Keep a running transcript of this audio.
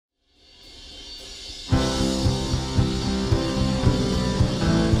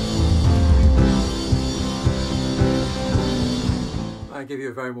I give you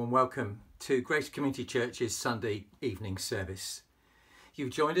a very warm welcome to Grace Community Church's Sunday evening service. You've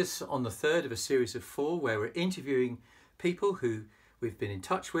joined us on the third of a series of 4 where we're interviewing people who we've been in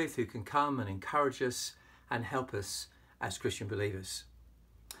touch with, who can come and encourage us and help us as Christian believers.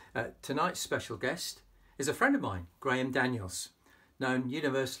 Tonight's special guest is a friend of mine, Graham Daniels, known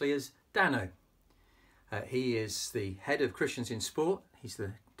universally as Dano. He is the head of Christians in Sport. He's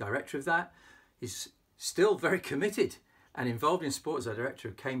the director of that. He's still very committed and involved in sport as a director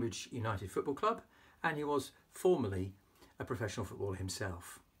of Cambridge United Football Club, and he was formerly a professional footballer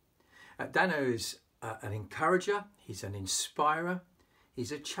himself. Dano is an encourager, he's an inspirer,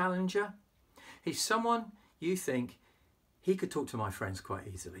 he's a challenger. He's someone you think he could talk to my friends quite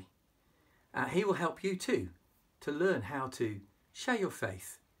easily. He will help you too to learn how to share your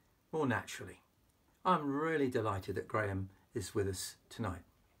faith more naturally. I'm really delighted that Graham is with us tonight.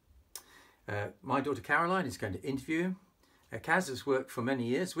 My daughter Caroline is going to interview him. Kaz has worked for many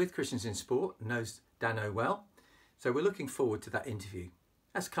years with Christians in Sport and knows Dano well, so we're looking forward to that interview.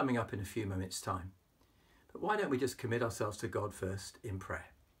 That's coming up in a few moments' time. But why don't we just commit ourselves to God first in prayer?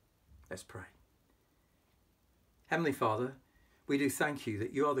 Let's pray. Heavenly Father, we do thank you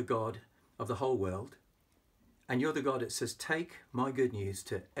that you are the God of the whole world, and you're the God that says, take my good news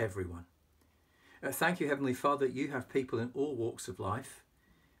to everyone. Thank you, Heavenly Father, that you have people in all walks of life,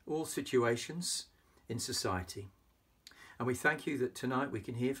 all situations in society. And we thank you that tonight we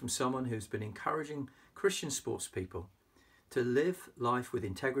can hear from someone who's been encouraging Christian sports people to live life with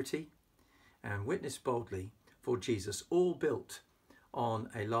integrity and witness boldly for Jesus, all built on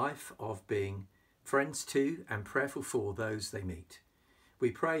a life of being friends to and prayerful for those they meet.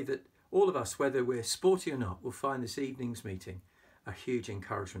 We pray that all of us, whether we're sporty or not, will find this evening's meeting a huge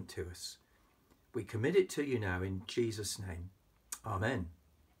encouragement to us. We commit it to you now in Jesus' name. Amen.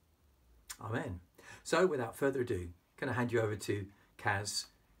 Amen. So without further ado, can I hand you over to Kaz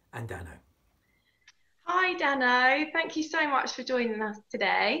and Dano? Hi Dano, thank you so much for joining us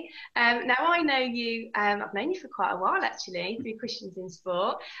today. Now I know you, I've known you for quite a while actually, through Christians in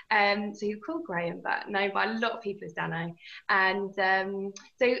Sport. So you're called Graham, but known by a lot of people as Dano. And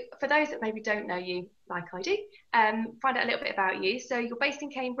so for those that maybe don't know you like I do, find out a little bit about you. So you're based in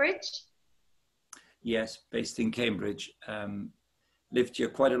Cambridge? Yes, based in Cambridge. Lived here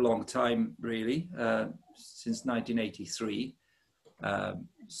quite a long time, really, since 1983.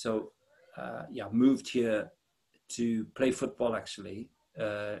 Moved here to play football, actually,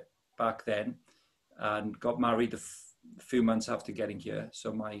 back then, and got married a few months after getting here.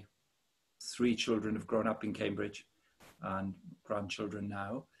 So my 3 children have grown up in Cambridge and grandchildren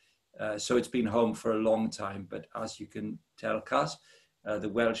now. So it's been home for a long time, but as you can tell, Cass, the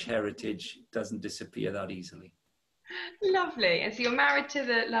Welsh heritage doesn't disappear that easily. Lovely. And so you're married to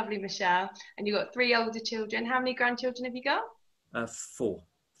the lovely Michelle, and you've got 3 older children. How many grandchildren have you got? 4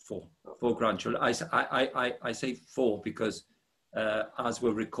 grandchildren. I say 4 because as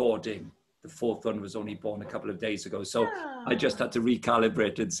we're recording, the 4th one was only born a couple of days ago. So I just had to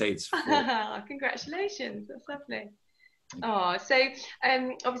recalibrate and say it's 4. Congratulations. That's lovely. Oh, so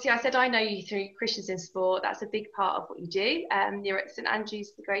obviously I said I know you through Christians in Sport. That's a big part of what you do. You're at St Andrew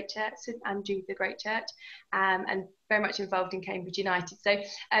the Great Church, and very much involved in Cambridge United. So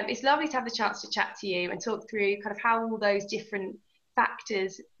it's lovely to have the chance to chat to you and talk through kind of how all those different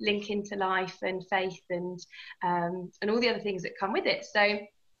factors link into life and faith and all the other things that come with it. So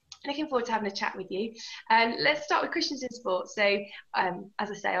looking forward to having a chat with you. Let's start with Christians in Sport. So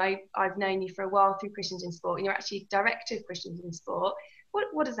as I say, I've known you for a while through Christians in Sport, and you're actually director of Christians in Sport.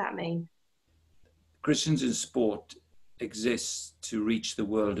 What does that mean? Christians in Sport exists to reach the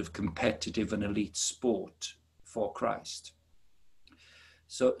world of competitive and elite sport for Christ.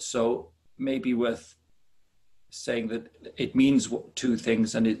 So maybe worth saying that it means 2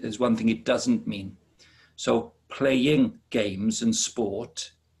 things, and there's one thing it doesn't mean. So playing games and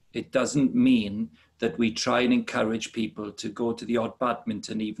sport, it doesn't mean that we try and encourage people to go to the odd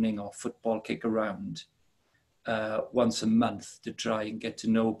badminton evening or football kick around once a month to try and get to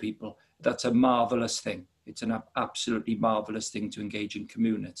know people. That's a marvelous thing. It's an absolutely marvelous thing to engage in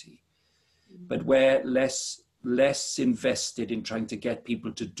community. But we're less invested in trying to get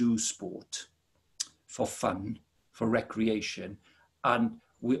people to do sport for fun, for recreation. And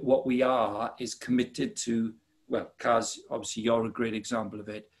what we are is committed to, well, Kaz, obviously you're a great example of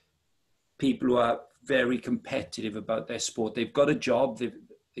it, people who are very competitive about their sport. They've got a job,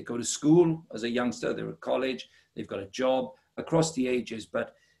 they go to school as a youngster, they're at college, they've got a job across the ages,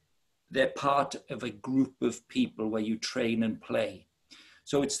 but they're part of a group of people where you train and play.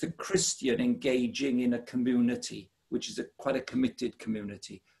 So it's the Christian engaging in a community, which is quite a committed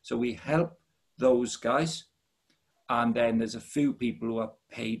community. So we help those guys And then there's a few people who are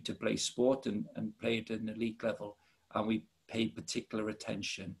paid to play sport and play at an elite level. And we pay particular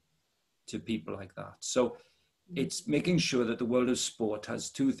attention to people like that. So it's making sure that the world of sport has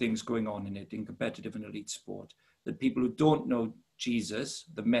two things going on in it, in competitive and elite sport. That people who don't know Jesus,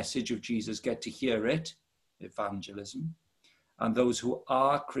 the message of Jesus, get to hear it, evangelism. And those who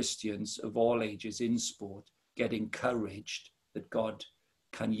are Christians of all ages in sport get encouraged that God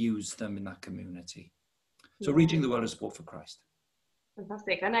can use them in that community. So reaching the world of sport for Christ.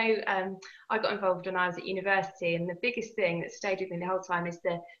 Fantastic. I know I got involved when I was at university, and the biggest thing that stayed with me the whole time is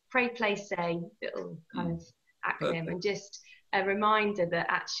the pray, play, say little kind of acronym. Perfect. And just a reminder that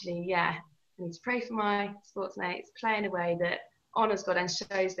actually, I need to pray for my sports mates, play in a way that honours God and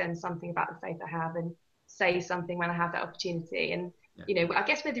shows them something about the faith I have, and say something when I have that opportunity. And you know, I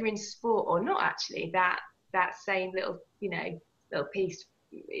guess whether you're in sport or not, actually, that same little little piece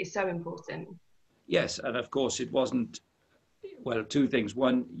is so important. Yes, and of course it wasn't, well, two things.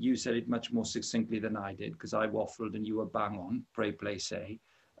 One, you said it much more succinctly than I did, because I waffled and you were bang on, pray, play, say.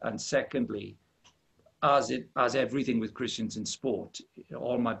 And secondly, as everything with Christians in sport,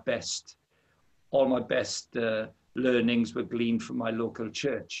 all my best learnings were gleaned from my local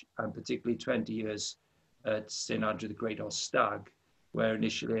church, and particularly 20 years at St. Andrew the Great, or Stag, where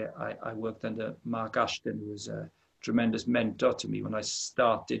initially I worked under Mark Ashton, who was a tremendous mentor to me when I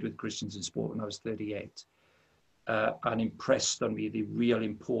started with Christians in sport when I was 38, and impressed on me the real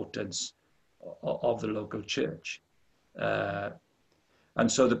importance of the local church. And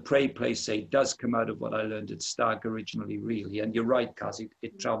so the pray, play, say does come out of what I learned at Stag originally, really. And you're right, Kaz,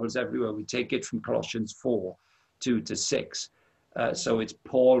 it travels everywhere. We take it from Colossians 4, 2 to 6. So it's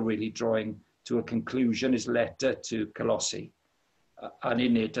Paul really drawing to a conclusion, his letter to Colossae. And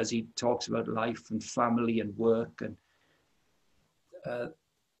in it, as he talks about life and family and work and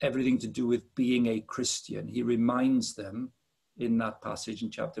everything to do with being a Christian, he reminds them in that passage in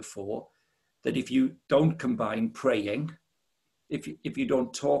chapter 4 that if you don't combine praying, if you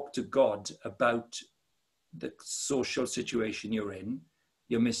don't talk to God about the social situation you're in,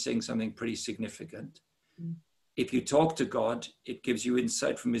 you're missing something pretty significant. If you talk to God, it gives you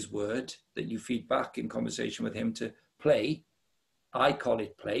insight from his word that you feed back in conversation with him to play. I call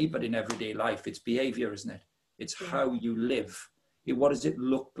it play, but in everyday life, it's behavior, isn't it? It's how you live. What does it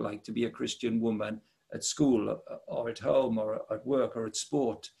look like to be a Christian woman at school or at home or at work or at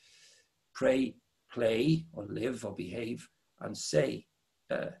sport? Pray, play, or live or behave, and say.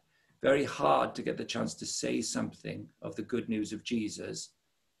 Very hard to get the chance to say something of the good news of Jesus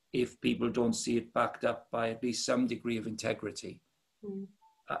if people don't see it backed up by at least some degree of integrity.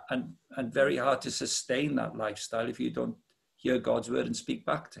 And very hard to sustain that lifestyle if you don't hear God's word and speak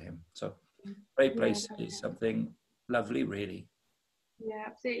back to him. So pray, play, say is something lovely, really. Yeah,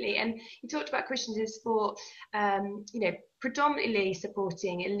 absolutely. And you talked about Christians in sport, predominantly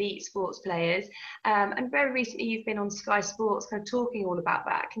supporting elite sports players. And very recently you've been on Sky Sports kind of talking all about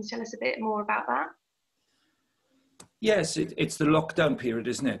that. Can you tell us a bit more about that? Yes, it's the lockdown period,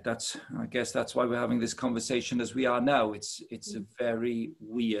 isn't it? I guess that's why we're having this conversation as we are now. It's a very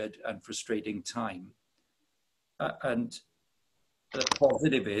weird and frustrating time. And the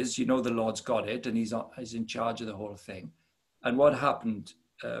positive is, the Lord's got it and he's in charge of the whole thing. And what happened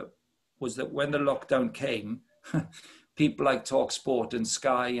was that when the lockdown came, people like TalkSport and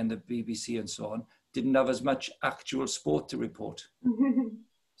Sky and the BBC and so on didn't have as much actual sport to report.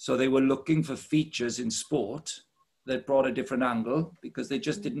 So they were looking for features in sport that brought a different angle because they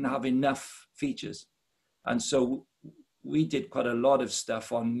just didn't have enough features. And so we did quite a lot of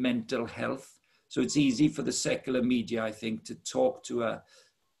stuff on mental health. So it's easy for the secular media, I think, to talk to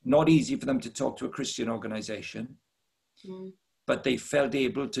not easy for them to talk to a Christian organization. But they felt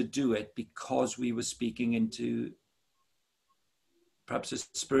able to do it because we were speaking into perhaps a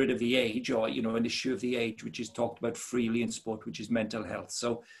spirit of the age or, an issue of the age, which is talked about freely in sport, which is mental health.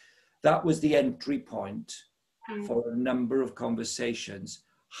 So that was the entry point for a number of conversations.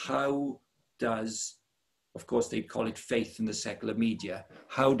 How does, of course, they call it faith in the secular media.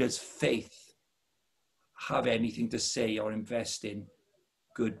 How does faith have anything to say or invest in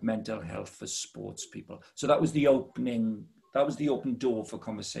good mental health for sports people? So that was the open door for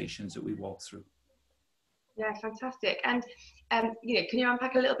conversations that we walked through. Yeah, fantastic. And can you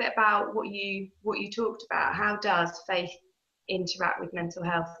unpack a little bit about what you talked about? How does faith interact with mental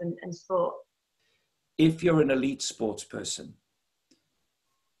health and sport? If you're an elite sports person,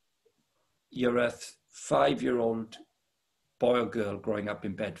 you're a 5-year-old boy or girl growing up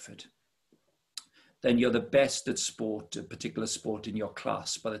in Bedford, then you're the best at sport, a particular sport in your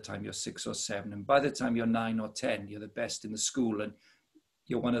class by the time you're 6 or 7. And by the time you're 9 or 10, you're the best in the school and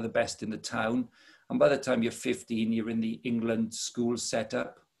you're one of the best in the town. And by the time you're 15, you're in the England school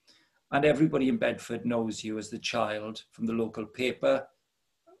setup. And everybody in Bedford knows you as the child from the local paper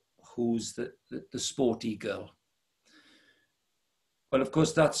who's the sporty girl. Well, of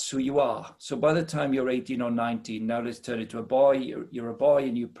course, that's who you are. So by the time you're 18 or 19, now let's turn it to a boy. You're a boy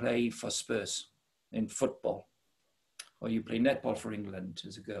and you play for Spurs in football, or you play netball for England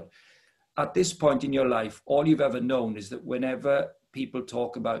as a girl. At this point in your life, all you've ever known is that whenever people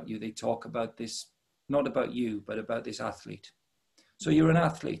talk about you, they talk about this, not about you, but about this athlete. So you're an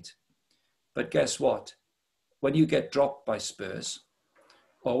athlete. But guess what? When you get dropped by Spurs,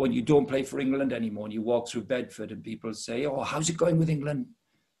 or when you don't play for England anymore and you walk through Bedford and people say, oh, how's it going with England?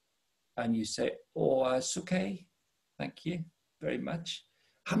 And you say, oh, it's okay. Thank you very much.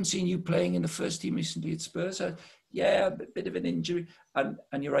 Haven't seen you playing in the first team recently at Spurs. Yeah, a bit of an injury.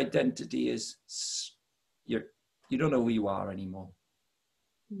 And your identity is, you don't know who you are anymore.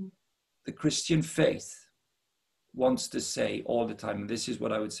 Mm. The Christian faith wants to say all the time, and this is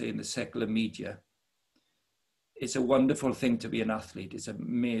what I would say in the secular media, it's a wonderful thing to be an athlete. It's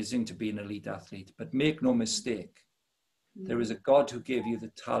amazing to be an elite athlete. But make no mistake, there is a God who gave you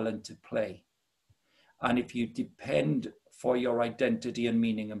the talent to play. And if you depend for your identity and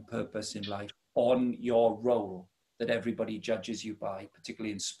meaning and purpose in life on your role that everybody judges you by,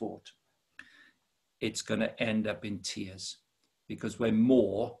 particularly in sport, it's going to end up in tears, because we're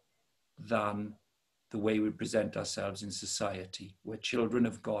more than the way we present ourselves in society. We're children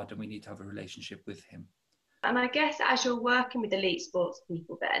of God and we need to have a relationship with him. And I guess as you're working with elite sports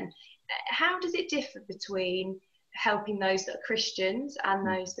people then, how does it differ between helping those that are Christians and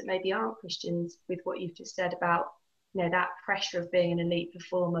those that maybe aren't Christians, with what you've just said about, you know, that pressure of being an elite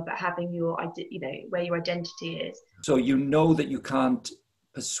performer, but having your, you know, where your identity is? So you know that you can't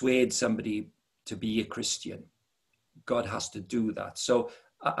persuade somebody to be a Christian. God has to do that. So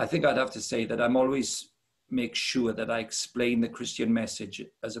I think I'd have to say that I'm always make sure that I explain the Christian message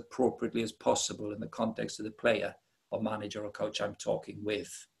as appropriately as possible in the context of the player or manager or coach I'm talking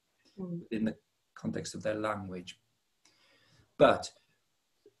with, in the context of their language. But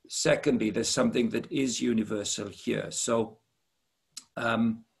secondly, there's something that is universal here. So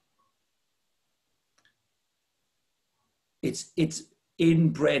it's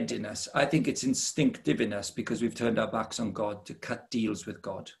inbred in us. I think it's instinctive in us, because we've turned our backs on God, to cut deals with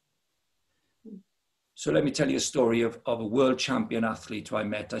God. So let me tell you a story of a world champion athlete who I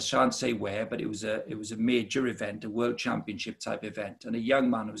met. I shan't say where, but it was a major event, a world championship type event. And a young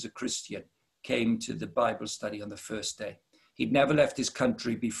man who was a Christian came to the Bible study on the first day. He'd never left his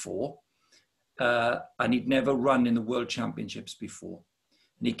country before, and he'd never run in the world championships before.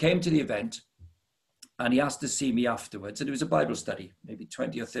 And he came to the event and he asked to see me afterwards. And it was a Bible study, maybe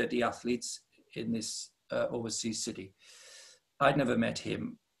 20 or 30 athletes in this overseas city. I'd never met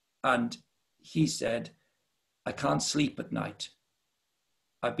him. And he said, I can't sleep at night.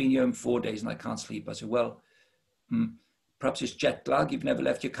 I've been here in 4 days and I can't sleep. I said, well, perhaps it's jet lag. You've never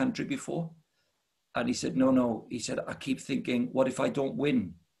left your country before. And he said, no. He said, I keep thinking, what if I don't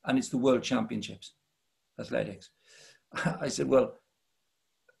win? And it's the world championships, athletics. I said, well,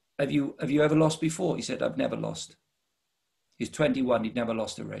 have you ever lost before? He said, I've never lost. He's 21. He'd never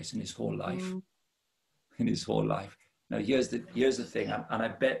lost a race in his whole life. In his whole life. Now, here's the thing, and I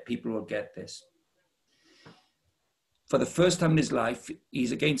bet people will get this. For the first time in his life,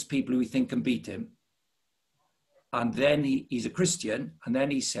 he's against people who he thinks can beat him. And then he's a Christian, and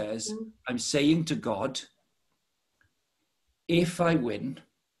then he says, I'm saying to God, if I win,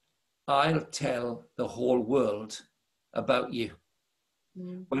 I'll tell the whole world about you.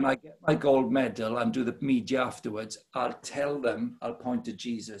 When I get my gold medal and do the media afterwards, I'll tell them, I'll point to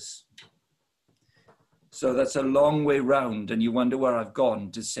Jesus. So that's a long way round, and you wonder where I've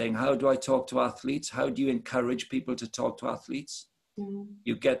gone to saying, how do I talk to athletes? How do you encourage people to talk to athletes?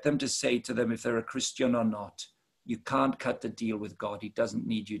 You get them to say to them if they're a Christian or not. You can't cut the deal with God. He doesn't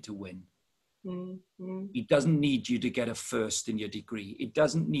need you to win. He doesn't need you to get a first in your degree. He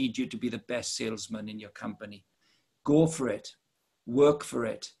doesn't need you to be the best salesman in your company. Go for it. Work for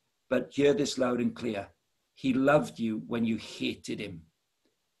it. But hear this loud and clear. He loved you when you hated him.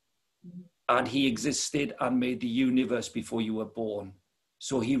 And he existed and made the universe before you were born.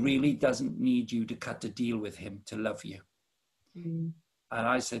 So he really doesn't need you to cut a deal with him to love you. And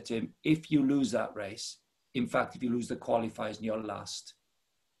I said to him, if you lose that race, in fact, if you lose the qualifiers and you're last,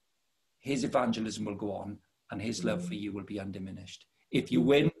 his evangelism will go on and his love for you will be undiminished. If you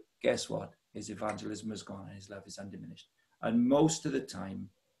win, guess what? His evangelism has gone and his love is undiminished. And most of the time,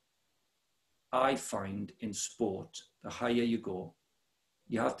 I find in sport, the higher you go,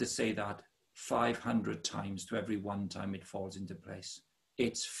 you have to say that 500 times to every one time it falls into place.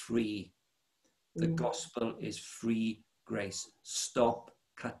 It's free. The gospel is free grace. Stop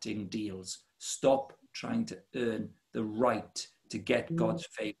cutting deals. Stop trying to earn the right to get God's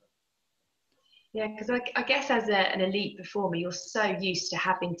favor. Yeah, because I guess as an elite performer, you're so used to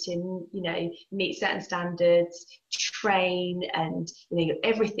having to, you know, meet certain standards, train, and, you know,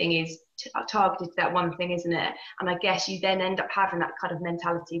 everything is targeted to that one thing, isn't it? And I guess you then end up having that kind of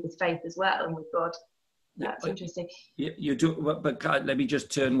mentality with faith as well and with God. That's interesting. You do, but let me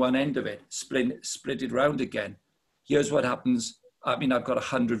just turn one end of it, split it around again. Here's what happens. I mean, I've got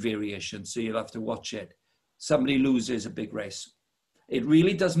 100 variations, so you'll have to watch it. Somebody loses a big race. It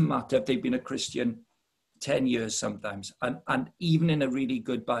really doesn't matter if they've been a Christian 10 years sometimes, and even in a really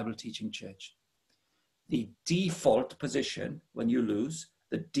good Bible teaching church. The default position when you lose,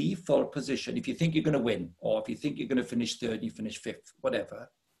 the default position, if you think you're going to win, or if you think you're going to finish third, you finish fifth, whatever,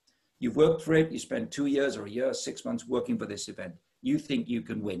 you've worked for it, you spend 2 years or a year, 6 months working for this event. You think you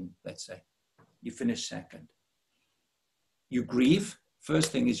can win, let's say. You finish second. You grieve.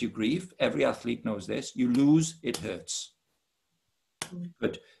 First thing is you grieve. Every athlete knows this. You lose, it hurts.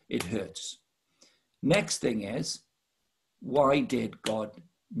 But it hurts. Next thing is, why did God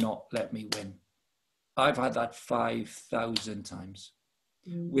not let me win? I've had that 5,000 times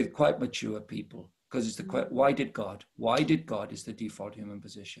with quite mature people, because it's the question, why did God? Why did God is the default human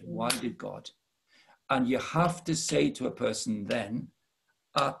position. Why did God? And you have to say to a person then,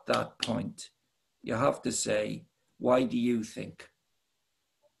 at that point, you have to say, why do you think?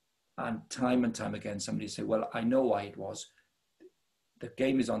 And time again, somebody say, well, I know why it was. The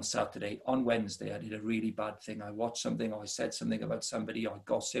game is on Saturday. On Wednesday, I did a really bad thing. I watched something, or I said something about somebody, or I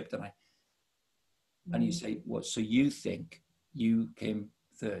gossiped, and you say, well, so you think you came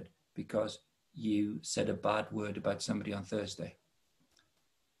third because you said a bad word about somebody on Thursday?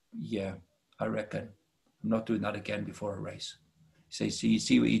 Yeah, I reckon. I'm not doing that again before a race. You say, so you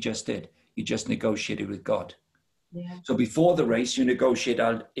see what you just did? You just negotiated with God. Yeah. So before the race, you negotiate,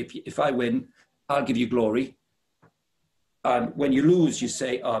 if I win, I'll give you glory. And when you lose, you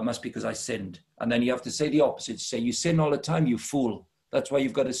say, oh, it must be because I sinned. And then you have to say the opposite. Say, you sin all the time, you fool. That's why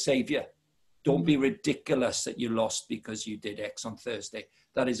you've got a savior. Don't be ridiculous that you lost because you did X on Thursday.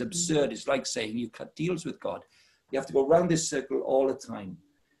 That is absurd. It's like saying you cut deals with God. You have to go around this circle all the time.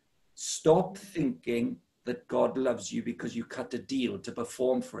 Stop thinking that God loves you because you cut a deal to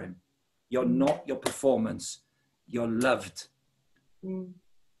perform for him. You're not your performance. You're loved.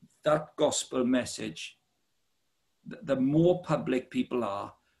 That gospel message, the more public people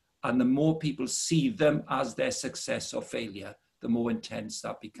are and the more people see them as their success or failure, the more intense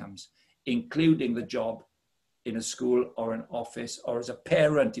that becomes, including the job in a school or an office, or as a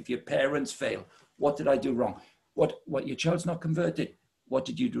parent. If your parents fail, what did I do wrong? What your child's not converted. What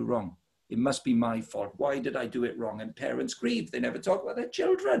did you do wrong? It must be my fault. Why did I do it wrong? And parents grieve. They never talk about their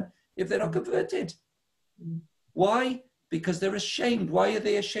children if they're not converted. Why? Because they're ashamed. Why are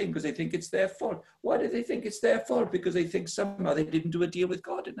they ashamed? Because they think it's their fault. Why do they think it's their fault? Because they think somehow they didn't do a deal with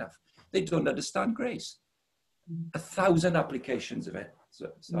God enough. They don't understand grace. 1,000 applications of it.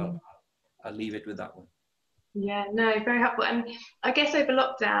 So I'll leave it with that one. Yeah, no, very helpful. And I guess over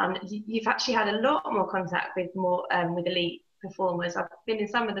lockdown, you've actually had a lot more contact with with elite performers. I've been in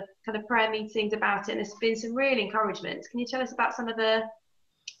some of the kind of prayer meetings about it, and there's been some real encouragements. Can you tell us about some of the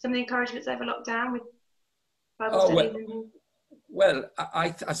encouragements over lockdown with Bible studies? Well,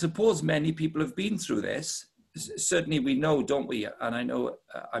 I suppose many people have been through this. Certainly we know, don't we? And I know,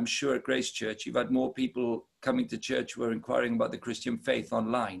 I'm sure at Grace Church, you've had more people coming to church who are inquiring about the Christian faith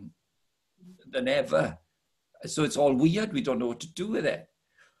online than ever. So it's all weird. We don't know what to do with it.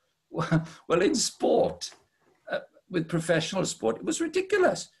 Well, in sport, with professional sport, it was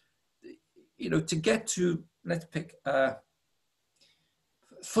ridiculous. You know, to get to, let's pick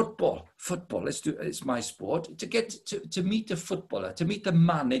football. It's my sport. To get to meet a footballer, to meet the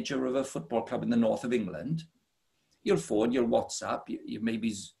manager of a football club in the north of England, you'll phone, you'll WhatsApp, you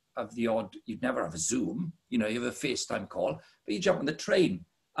maybe have the odd, you'd never have a Zoom, you know, you have a FaceTime call, but you jump on the train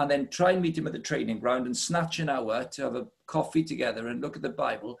and then try and meet him at the training ground and snatch an hour to have a coffee together and look at the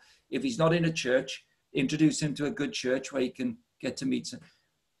Bible. If he's not in a church, introduce him to a good church where he can get to meet some.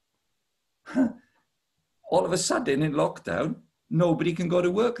 All of a sudden in lockdown, nobody can go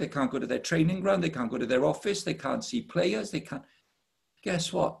to work. They can't go to their training ground. They can't go to their office. They can't see players. They can't.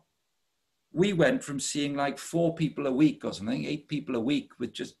 Guess what? We went from seeing like 4 people a week or something, 8 people a week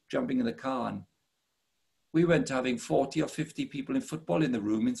with just jumping in the car. And we went to having 40 or 50 people in football in the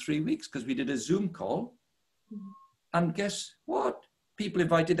room in 3 weeks because we did a Zoom call. And guess what? People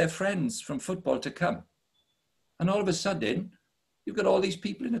invited their friends from football to come. And all of a sudden, you've got all these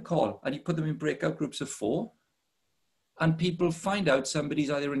people in a call and you put them in breakout groups of 4. And people find out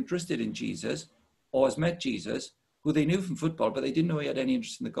somebody's either interested in Jesus or has met Jesus, who they knew from football, but they didn't know he had any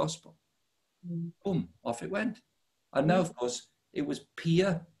interest in the gospel. Boom, off it went. And now, of course, it was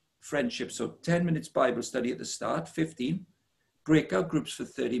peer friendship. So 10 minutes Bible study at the start, 15, breakout groups for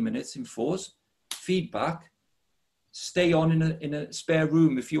 30 minutes in 4s, feedback, stay on in a spare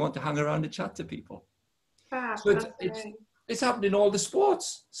room if you want to hang around and chat to people. So it's happened in all the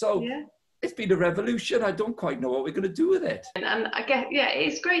sports. So it's been a revolution. I don't quite know what we're going to do with it. And I guess,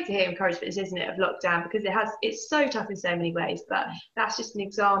 it's great to hear encouragement, isn't it, of lockdown, because it's so tough in so many ways, but that's just an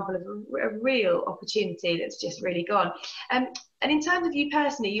example of a real opportunity that's just really gone. And in terms of you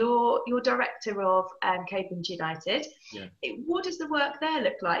personally, you're director of Cambridge United. Yeah. What does the work there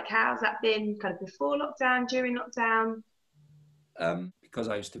look like? How's that been kind of before lockdown, during lockdown? Because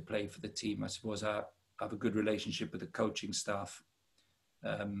I used to play for the team, I suppose I have a good relationship with the coaching staff.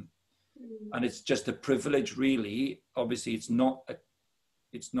 And it's just a privilege, really. Obviously, it's not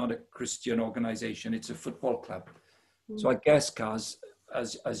a Christian organization, it's a football club. So I guess, Kaz,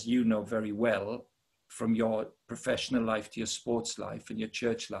 as you know very well, from your professional life to your sports life and your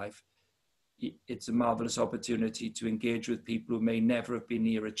church life, it's a marvelous opportunity to engage with people who may never have been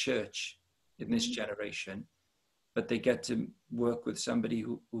near a church in this generation, but they get to work with somebody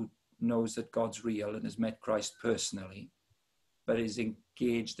who knows that God's real and has met Christ personally, but is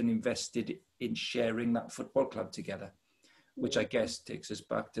engaged and invested in sharing that football club together, which I guess takes us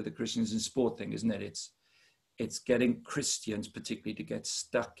back to the Christians in sport thing, isn't it? It's getting Christians particularly to get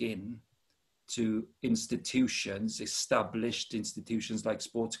stuck in to institutions, established institutions like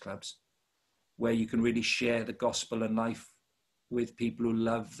sports clubs, where you can really share the gospel and life with people who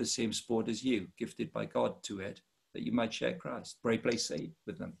love the same sport as you, gifted by God to it, that you might share Christ, pray, play, say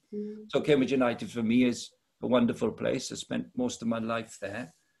with them. So Cambridge United for me is a wonderful place. I spent most of my life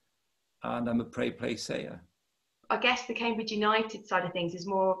there, and I'm a pray, play, sayer. I guess the Cambridge United side of things is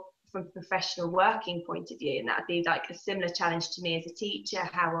more from a professional working point of view, and that'd be like a similar challenge to me as a teacher,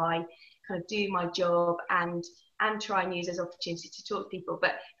 how I kind of do my job and try and use those opportunities to talk to people.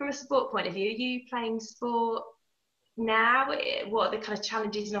 But from a sport point of view, are you playing sport now? What are the kind of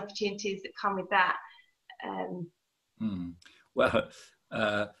challenges and opportunities that come with that? Well,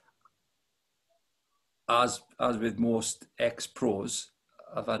 as with most ex-pros,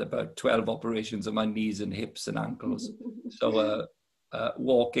 I've had about 12 operations on my knees and hips and ankles. So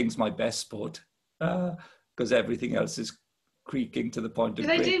walking's my best sport because everything else is creaking to the point of...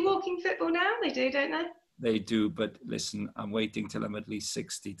 Do they do walking football now? They do, don't they? They do, but listen, I'm waiting till I'm at least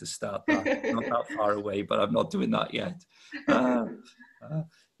 60 to start that. Not that far away, but I'm not doing that yet.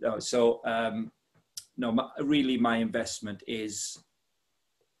 Really my investment is,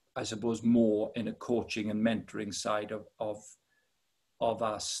 I suppose, more in a coaching and mentoring side of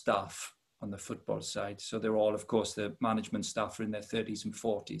our staff on the football side. So they're all, of course, the management staff are in their 30s and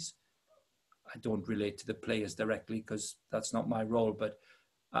 40s. I don't relate to the players directly because that's not my role, but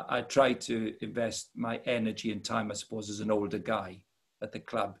I try to invest my energy and time, I suppose, as an older guy at the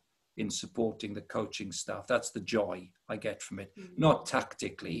club in supporting the coaching staff. That's the joy I get from it. Not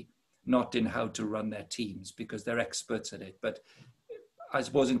tactically, not in how to run their teams because they're experts at it, but I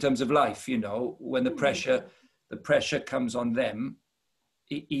suppose in terms of life, you know, when the pressure comes on them,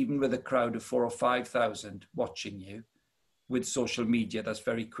 even with a crowd of 4,000 or 5,000 watching you, with social media, that's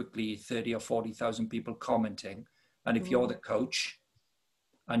very quickly 30 or 40,000 people commenting. And if you're the coach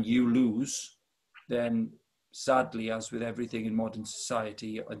and you lose, then sadly, as with everything in modern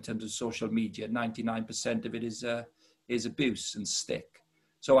society, in terms of social media, 99% of it is abuse and stick.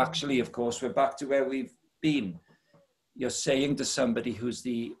 So actually, of course, we're back to where we've been. You're saying to somebody who's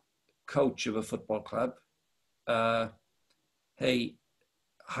the coach of a football club, hey,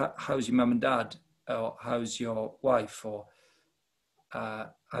 how's your mum and dad? Or how's your wife? Or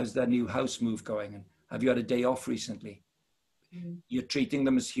how's their new house move going? And have you had a day off recently? You're treating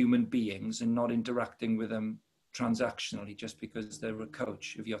them as human beings and not interacting with them transactionally just because they're a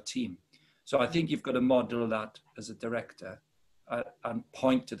coach of your team. So I think you've got to model that as a director and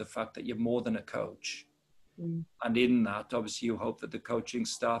point to the fact that you're more than a coach. And in that, obviously, you hope that the coaching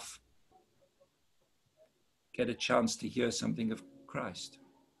staff get a chance to hear something of Christ.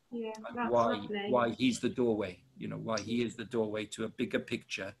 Yeah, and that's why he's the doorway, you know, why he is the doorway to a bigger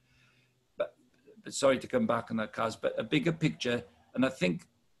picture. But sorry to come back on that, Kaz, but a bigger picture, and I think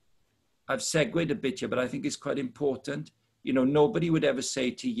I've segued a bit here, but I think it's quite important. You know, nobody would ever say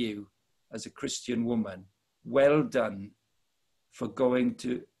to you as a Christian woman, well done for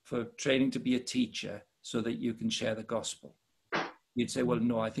training to be a teacher so that you can share the gospel. You'd say, well,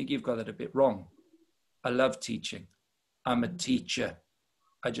 no, I think you've got that a bit wrong. I love teaching. I'm a teacher.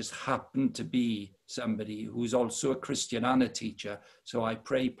 I just happen to be somebody who's also a Christian and a teacher. So I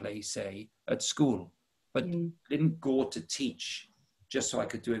pray, play, say at school, but didn't go to teach just so I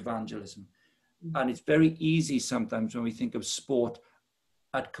could do evangelism. And it's very easy sometimes when we think of sport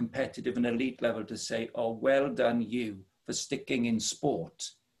at competitive and elite level to say, oh, well done you for sticking in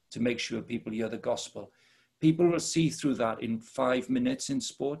sport to make sure people hear the gospel. People will see through that in 5 minutes in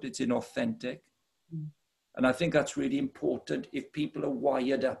sport. It's inauthentic. And I think that's really important. If people are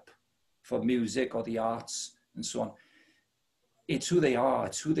wired up for music or the arts and so on, it's who they are.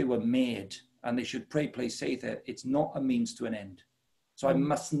 It's who they were made. And they should pray, play, say that. It's not a means to an end. So I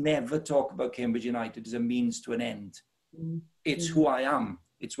must never talk about Cambridge United as a means to an end. It's who I am.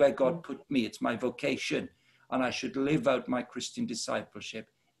 It's where God put me. It's my vocation. And I should live out my Christian discipleship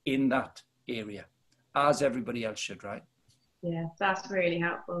in that area, as everybody else should, right? Yeah, that's really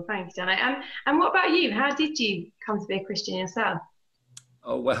helpful. Thanks, Dana. And what about you? How did you come to be a Christian yourself?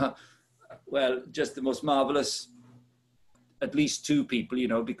 Oh, well, just the most marvelous, at least two people, you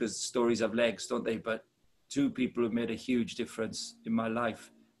know, because stories have legs, don't they? But two people who made a huge difference in my life.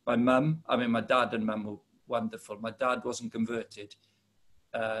 My dad and mum were wonderful. My dad wasn't converted.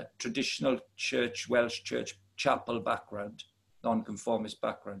 Traditional church, Welsh church, chapel background, non-conformist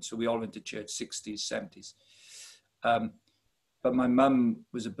background. So we all went to church, 60s, 70s. But my mum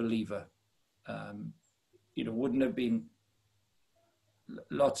was a believer. You know, wouldn't have been,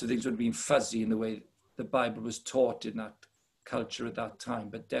 lots of things would have been fuzzy in the way the Bible was taught in that culture at that time,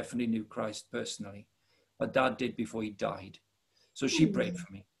 but definitely knew Christ personally. My dad did before he died. So she prayed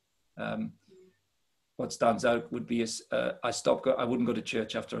for me. What stands out would be I wouldn't go to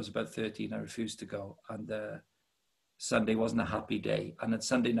church after I was about 13. I refused to go. And Sunday wasn't a happy day. And at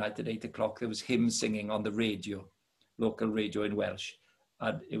Sunday night at 8 o'clock, there was hymn singing on the radio, local radio in Welsh.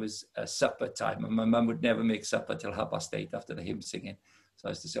 And it was supper time. And my mum would never make supper till 8:30 after the hymn singing. So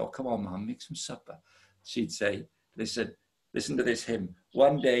I used to say, oh, come on, Mum, make some supper. She'd say, listen to this hymn.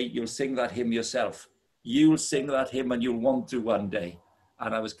 One day you'll sing that hymn yourself. You'll sing that hymn and you'll want to one day.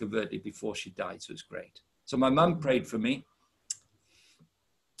 And I was converted before she died, so it was great. So my mum prayed for me.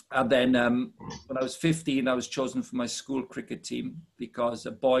 And then when I was 15, I was chosen for my school cricket team because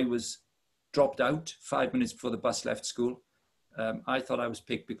a boy was dropped out 5 minutes before the bus left school. I thought I was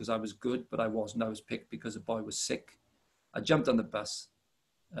picked because I was good, but I wasn't. I was picked because a boy was sick. I jumped on the bus,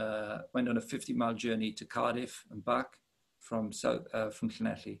 went on a 50-mile journey to Cardiff and back from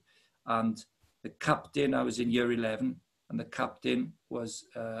Llanelli. And the captain, I was in year 11, and the captain was,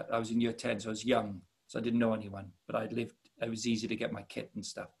 I was in year 10, so I was young, so I didn't know anyone, but it was easy to get my kit and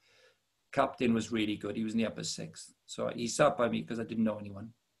stuff. Captain was really good. He was in the upper sixth. So he sat by me because I didn't know anyone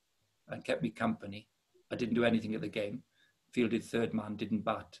and kept me company. I didn't do anything at the game. Fielded third man, didn't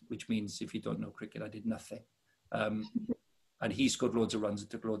bat, which means if you don't know cricket, I did nothing. And he scored loads of runs and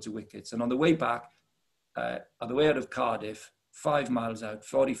took loads of wickets. And on the way back, on the way out of Cardiff, 5 miles out,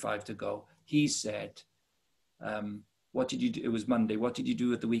 45 to go, he said, what did you do? It was Monday. What did you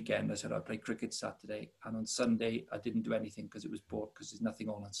do at the weekend? I said, I played cricket Saturday. And on Sunday, I didn't do anything because it was bored because there's nothing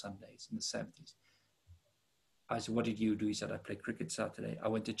on Sundays in the 70s. I said, what did you do? He said, I played cricket Saturday. I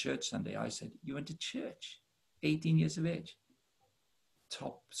went to church Sunday. I said, you went to church? 18 years of age?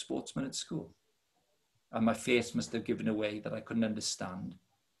 Top sportsman at school. And my face must have given away that I couldn't understand.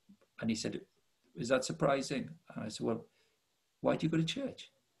 And he said, is that surprising? And I said, well, why do you go to church?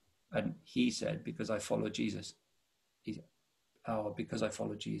 And he said, because I follow Jesus. He said, oh, because I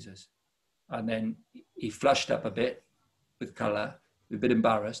follow Jesus. And then he flushed up a bit with colour, a bit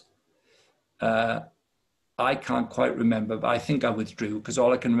embarrassed. I can't quite remember, but I think I withdrew because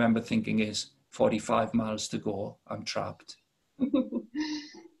all I can remember thinking is 45 miles to go, I'm trapped.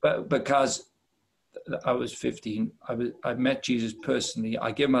 But because I was 15, I met Jesus personally.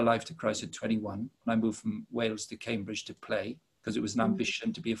 I gave my life to Christ at 21, and I moved from Wales to Cambridge to play because it was an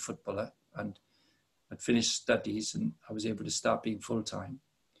ambition to be a footballer, and I'd finished studies and I was able to start being full-time.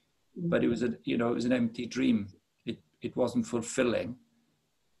 But it was an empty dream. It wasn't fulfilling.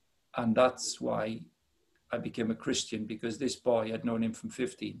 And that's why I became a Christian, because this boy, I'd known him from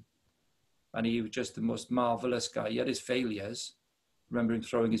 15, and he was just the most marvelous guy. He had his failures. I remember him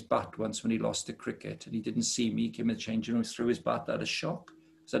throwing his bat once when he lost the cricket and he didn't see me. He came in the changing room, threw his bat. I had a shock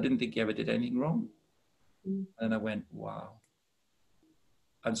because I didn't think he ever did anything wrong. And I went, wow.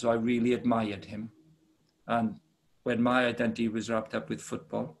 And so I really admired him. And when my identity was wrapped up with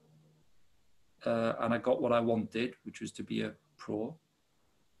football, and I got what I wanted, which was to be a pro,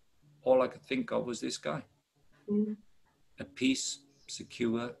 all I could think of was this guy. At peace,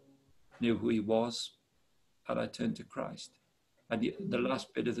 secure, knew who he was, and I turned to Christ. And the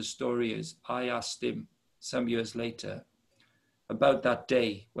last bit of the story is I asked him some years later about that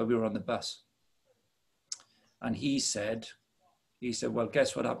day where we were on the bus. And he said, He said, well,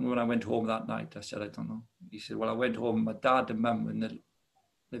 guess what happened when I went home that night? I said, I don't know. He said, well, I went home, my dad and mum were in the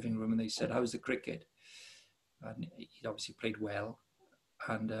living room, and they said, how's the cricket? And he obviously played well.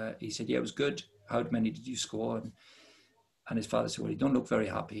 And he said, yeah, it was good. How many did you score? And his father said, well, you don't look very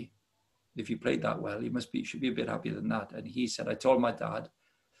happy. If you played that well, you should be a bit happier than that. And he said, I told my dad,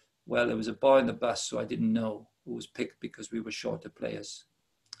 well, there was a boy on the bus who I didn't know who was picked because we were shorter players.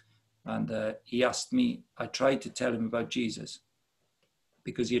 And he asked me, I tried to tell him about Jesus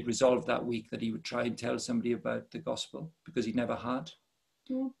because he had resolved that week that he would try and tell somebody about the gospel because he never had.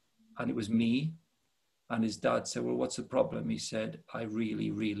 And it was me. And his dad said, well, what's the problem? He said, I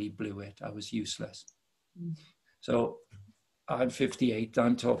really, really blew it. I was useless. So I'm 58.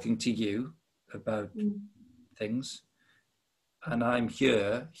 I'm talking to you about things. And I'm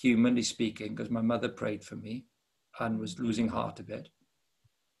here, humanly speaking, because my mother prayed for me and was losing heart a bit.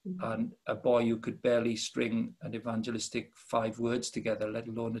 And a boy who could barely string an evangelistic 5 words together, let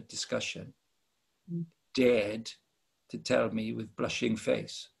alone a discussion, dared to tell me with blushing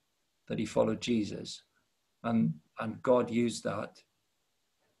face that he followed Jesus. And God used that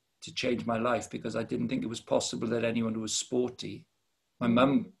to change my life because I didn't think it was possible that anyone who was sporty, my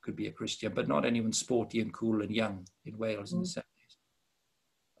mum could be a Christian, but not anyone sporty and cool and young in Wales in the 70s.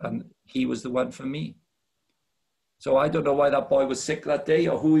 And he was the one for me. So I don't know why that boy was sick that day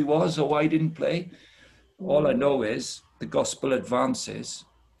or who he was or why he didn't play. All I know is the gospel advances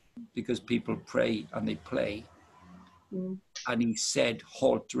because people pray and they play. And he said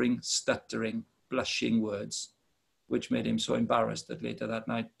haltering, stuttering, blushing words, which made him so embarrassed that later that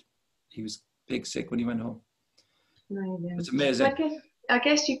night he was pig sick when he went home. It's amazing. So I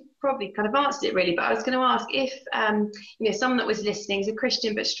guess you probably kind of answered it really, but I was going to ask if someone that was listening is a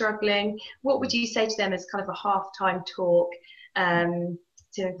Christian but struggling, what would you say to them as kind of a halftime talk to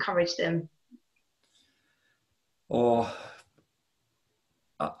encourage them? Or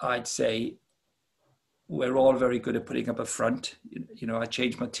I'd say we're all very good at putting up a front. I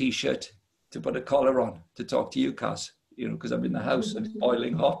changed my T-shirt to put a collar on to talk to you, Cass, because I'm in the house and it's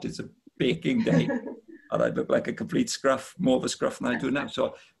boiling hot. It's a baking day. And I look like a complete scruff, more of a scruff than I do now.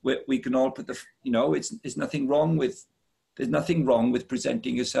 So we can all put there's nothing wrong with, there's nothing wrong with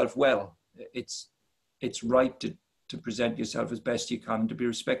presenting yourself well. It's right to present yourself as best you can, to be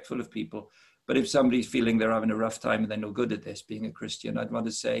respectful of people. But if somebody's feeling they're having a rough time and they're no good at this, being a Christian, I'd want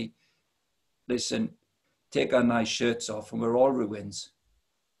to say, listen, take our nice shirts off and we're all ruins.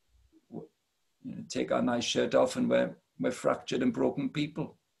 Take our nice shirt off and we're fractured and broken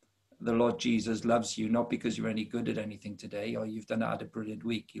people. The Lord Jesus loves you, not because you're any good at anything today or you've had a brilliant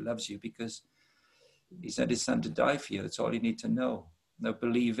week. He loves you because he sent his son to die for you. That's all you need to know. Now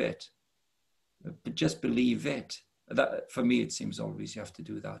believe it. But just believe it. That, for me, it seems always you have to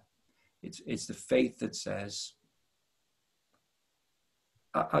do that. It's the faith that says,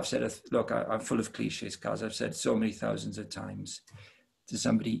 I've said, look, I'm full of cliches, because I've said so many thousands of times to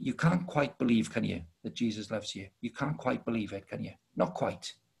somebody, you can't quite believe, can you, that Jesus loves you? You can't quite believe it, can you? Not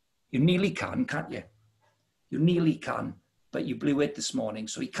quite. You nearly can, can't you? You nearly can, but you blew it this morning,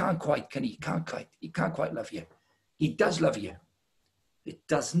 so he can't quite, can he? He can't quite love you. He does love you. It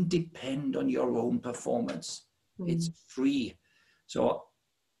doesn't depend on your own performance. It's free. So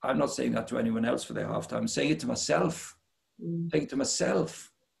I'm not saying that to anyone else for their halftime. I'm saying it to myself. Saying it to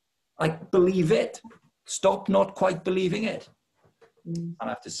myself. I believe it. Stop not quite believing it. And I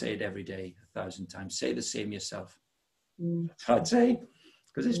have to say it every day, 1,000 times. Say the same yourself. That's what I'd say.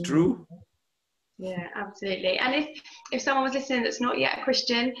 Because it's true. Yeah, absolutely. And if someone was listening that's not yet a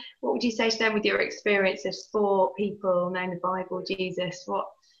Christian, what would you say to them with your experience of sport, people, knowing the Bible, Jesus? What?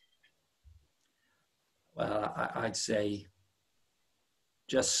 Well, I'd say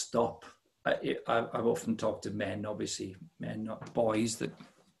just stop. I've often talked to men, obviously, men, not boys.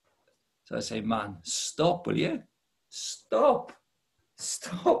 So I say, man, stop, will you? Stop.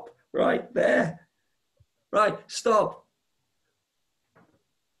 Stop right there. Right, stop.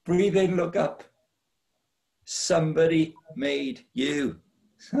 Breathe in, look up. Somebody made you.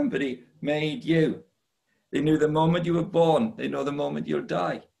 Somebody made you. They knew the moment you were born. They know the moment you'll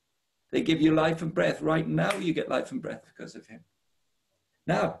die. They give you life and breath. Right now, you get life and breath because of him.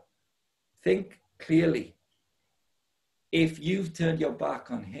 Now, think clearly. If you've turned your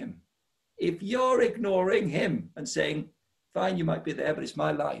back on him, if you're ignoring him and saying, fine, you might be there, but it's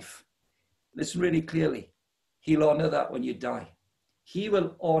my life. Listen really clearly. He'll honor that when you die. He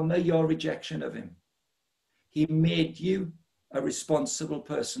will honor your rejection of him. He made you a responsible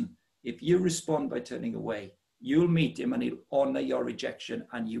person. If you respond by turning away, you'll meet him and he'll honor your rejection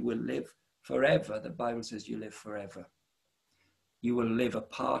and you will live forever. The Bible says you live forever. You will live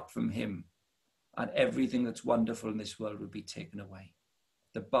apart from him and everything that's wonderful in this world would be taken away.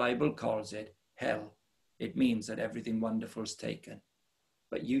 The Bible calls it hell. It means that everything wonderful is taken.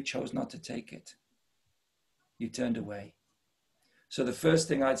 But you chose not to take it. You turned away. So the first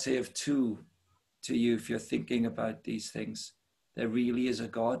thing I'd say to you, if you're thinking about these things, there really is a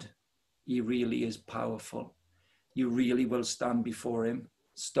God. He really is powerful. You really will stand before him.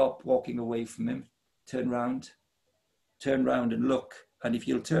 Stop walking away from him. Turn round and look. And if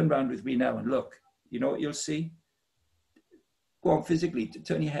you'll turn round with me now and look, you know what you'll see? Go on, physically,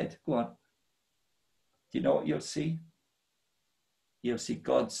 turn your head. Go on. Do you know what you'll see? You'll see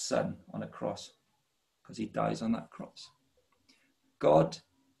God's Son on a cross, because he dies on that cross. God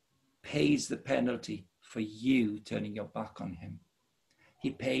pays the penalty for you turning your back on him.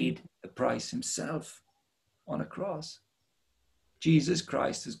 He paid the price himself on a cross. Jesus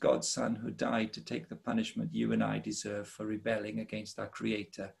Christ is God's Son, who died to take the punishment you and I deserve for rebelling against our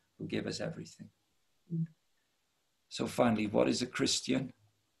Creator, who gave us everything. So finally, what is a Christian?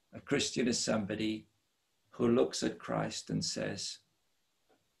 A Christian is somebody who looks at Christ and says,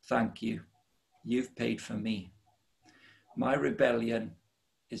 thank you. You've paid for me. My rebellion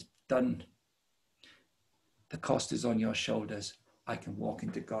is done. The cost is on your shoulders. I can walk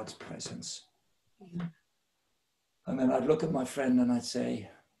into God's presence. And then I'd look at my friend and I'd say,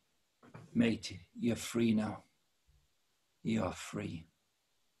 mate, you're free now. You are free.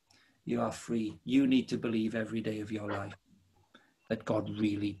 You are free. You need to believe every day of your life that God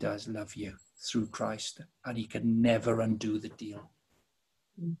really does love you through Christ, and he can never undo the deal.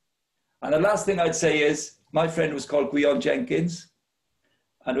 And the last thing I'd say is, my friend was called Gwion Jenkins.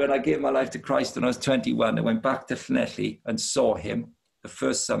 And when I gave my life to Christ when I was 21, I went back to Llanelli and saw him the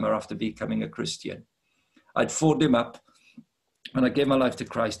first summer after becoming a Christian. I'd phoned him up and I gave my life to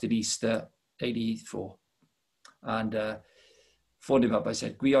Christ at Easter 84. And phoned him up. I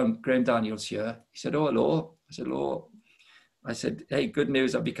said, Gwion, Graham Daniels here. He said, oh, hello. I said, hello. I said, hey, good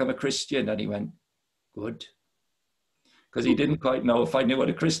news, I've become a Christian. And he went, good. Because he didn't quite know if I knew what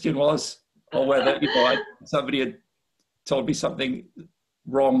a Christian was, or whether, somebody had told me something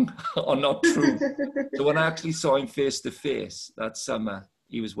wrong or not true. So when I actually saw him face to face that summer,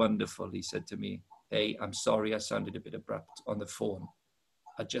 he was wonderful. He said to me, hey, I'm sorry I sounded a bit abrupt on the phone.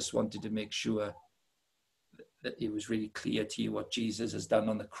 I just wanted to make sure that it was really clear to you what Jesus has done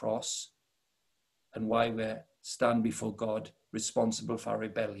on the cross and why we stand before God responsible for our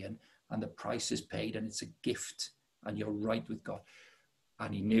rebellion, and the price is paid and it's a gift and you're right with God.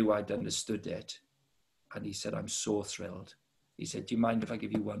 And he knew I'd understood it. And he said, I'm so thrilled. He said, do you mind if I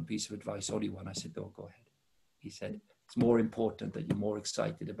give you one piece of advice? Only one. I said, no, go ahead. He said, it's more important that you're more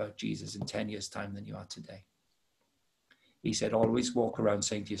excited about Jesus in 10 years' time than you are today. He said, always walk around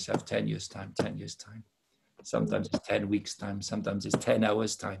saying to yourself, 10 years' time, 10 years' time. Sometimes it's 10 weeks' time. Sometimes it's 10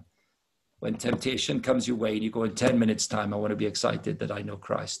 hours' time. When temptation comes your way and you go, in 10 minutes' time, I want to be excited that I know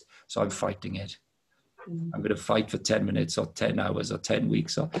Christ. So I'm fighting it. I'm going to fight for 10 minutes or 10 hours or 10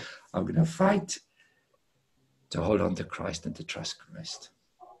 weeks. Or I'm going to fight to hold on to Christ and to trust Christ.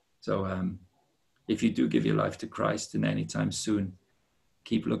 So if you do give your life to Christ in any time soon,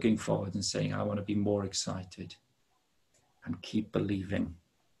 keep looking forward and saying, I want to be more excited, and keep believing.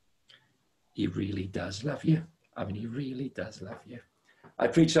 He really does love you. I mean, he really does love you. I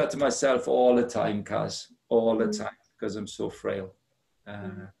preach that to myself all the time, Kaz, all the time, because I'm so frail.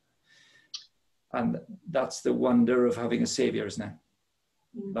 And that's the wonder of having a saviour, isn't it?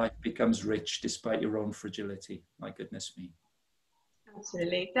 Life becomes rich despite your own fragility. My goodness me.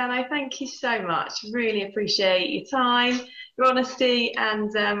 Absolutely. Dan, I thank you so much. Really appreciate your time, your honesty,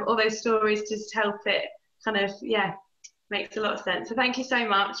 and all those stories just help it kind of, makes a lot of sense. So thank you so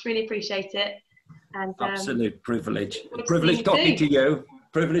much. Really appreciate it. And absolute privilege. Privilege talking to you.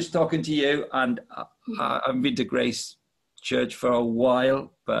 Privilege talking to you. And I've been to Grace Church for a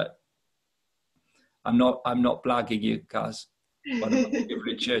while, but I'm not blagging you, Kaz. One of my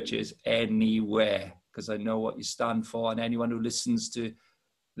favorite churches anywhere, because I know what you stand for, and anyone who listens to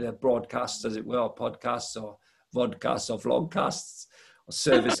the broadcasts, as it were, or podcasts or vodcasts or vlogcasts or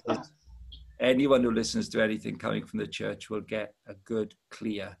services, anyone who listens to anything coming from the church will get a good,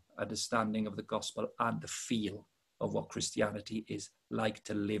 clear understanding of the gospel and the feel of what Christianity is like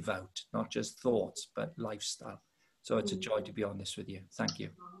to live out, not just thoughts, but lifestyle. So it's a joy to be on this with you. Thank you.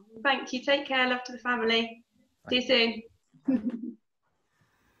 Thank you. Take care. Love to the family. See you soon.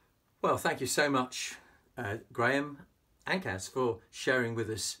 Well, thank you so much, Graham and Kaz, for sharing with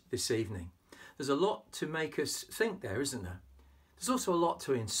us this evening. There's a lot to make us think there, isn't there? There's also a lot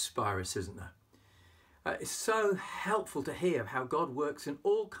to inspire us, isn't there? It's so helpful to hear how God works in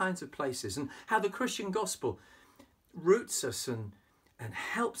all kinds of places and how the Christian gospel roots us and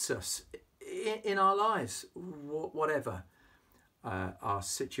helps us in our lives, whatever our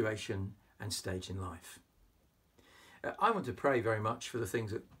situation and stage in life. I want to pray very much for the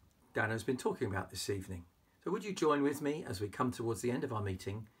things that Dan has been talking about this evening. So would you join with me as we come towards the end of our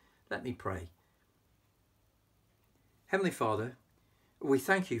meeting? Let me pray. Heavenly Father, we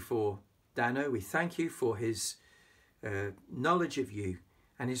thank you for Dano. We thank you for his knowledge of you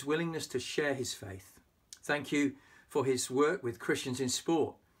and his willingness to share his faith. Thank you for his work with Christians in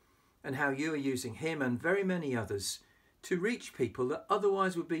sport and how you are using him and very many others to reach people that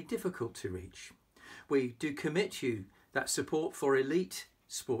otherwise would be difficult to reach. We do commit you that support for elite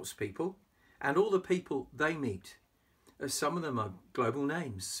sports people and all the people they meet. Some of them are global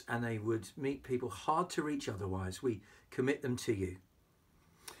names and they would meet people hard to reach otherwise. We commit them to you.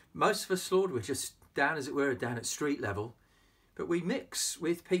 Most of us, Lord, we're just down, as it were, down at street level, but we mix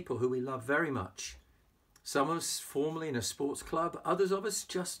with people who we love very much. Some of us formerly in a sports club, others of us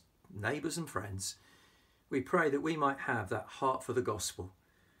just neighbours and friends. We pray that we might have that heart for the gospel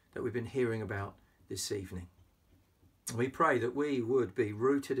that we've been hearing about this evening. We pray that we would be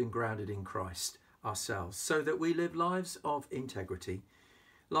rooted and grounded in Christ ourselves, so that we live lives of integrity,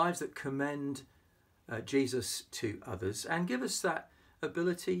 lives that commend Jesus to others, and give us that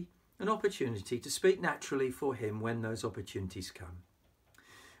ability and opportunity to speak naturally for him when those opportunities come.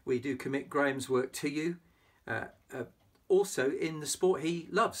 We do commit Graham's work to you, also in the sport he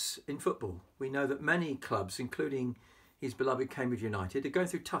loves, in football. We know that many clubs, including his beloved Cambridge United, are going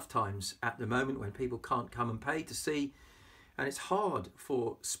through tough times at the moment when people can't come and pay to see, and it's hard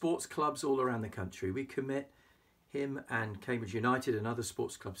for sports clubs all around the country. We commit him and Cambridge United and other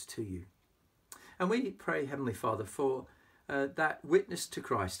sports clubs to you. And we pray, Heavenly Father, for that witness to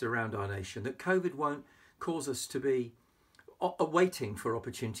Christ around our nation, that COVID won't cause us to be waiting for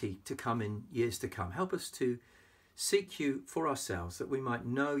opportunity to come in years to come. Help us to seek you for ourselves, that we might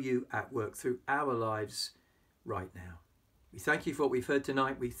know you at work through our lives right now. We thank you for what we've heard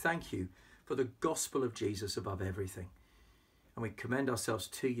tonight. We thank you for the gospel of Jesus above everything. And we commend ourselves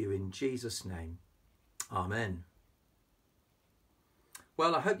to you in Jesus' name. Amen.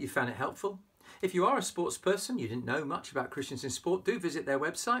 Well, I hope you found it helpful. If you are a sports person, you didn't know much about Christians in sport, do visit their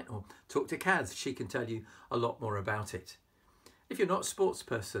website or talk to Kath. She can tell you a lot more about it. If you're not a sports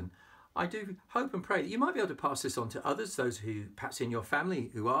person, I do hope and pray that you might be able to pass this on to others, those who perhaps in your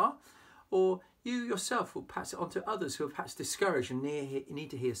family who are, or you yourself will pass it on to others who are perhaps discouraged and need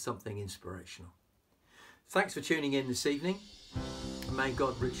to hear something inspirational. Thanks for tuning in this evening. And may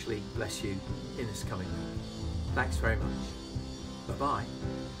God richly bless you in this coming week. Thanks very much.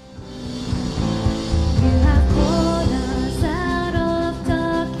 Bye-bye.